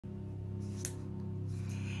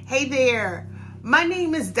Hey there, my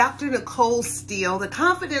name is Dr. Nicole Steele, the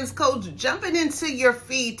confidence coach, jumping into your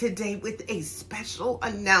feed today with a special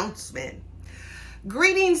announcement.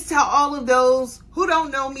 Greetings to all of those who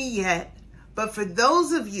don't know me yet, but for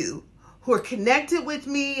those of you who are connected with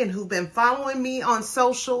me and who've been following me on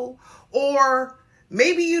social, or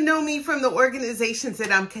maybe you know me from the organizations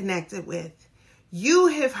that I'm connected with, you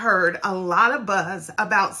have heard a lot of buzz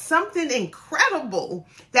about something incredible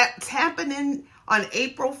that's happening on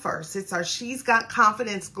April 1st. It's our She's Got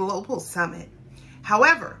Confidence Global Summit.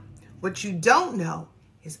 However, what you don't know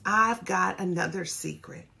is I've got another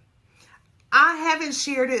secret. I haven't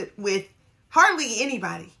shared it with hardly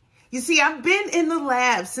anybody. You see, I've been in the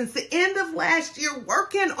lab since the end of last year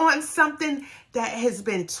working on something that has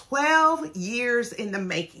been 12 years in the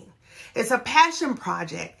making. It's a passion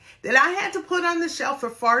project that I had to put on the shelf for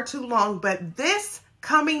far too long, but this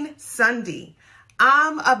coming Sunday,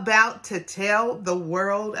 I'm about to tell the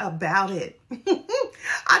world about it.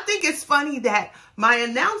 I think it's funny that my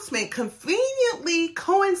announcement conveniently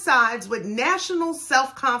coincides with National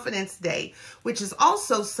Self-Confidence Day, which is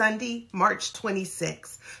also Sunday, March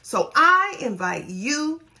 26th. So I invite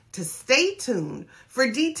you to stay tuned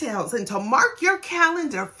for details and to mark your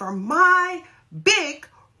calendar for my big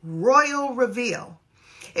royal reveal.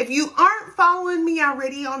 If you aren't following me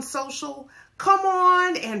already on social, come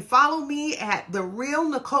on and follow me at The Real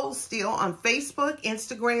Nicole Steele on Facebook,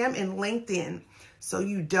 Instagram, and LinkedIn so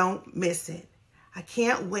you don't miss it. I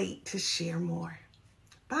can't wait to share more.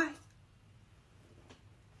 Bye.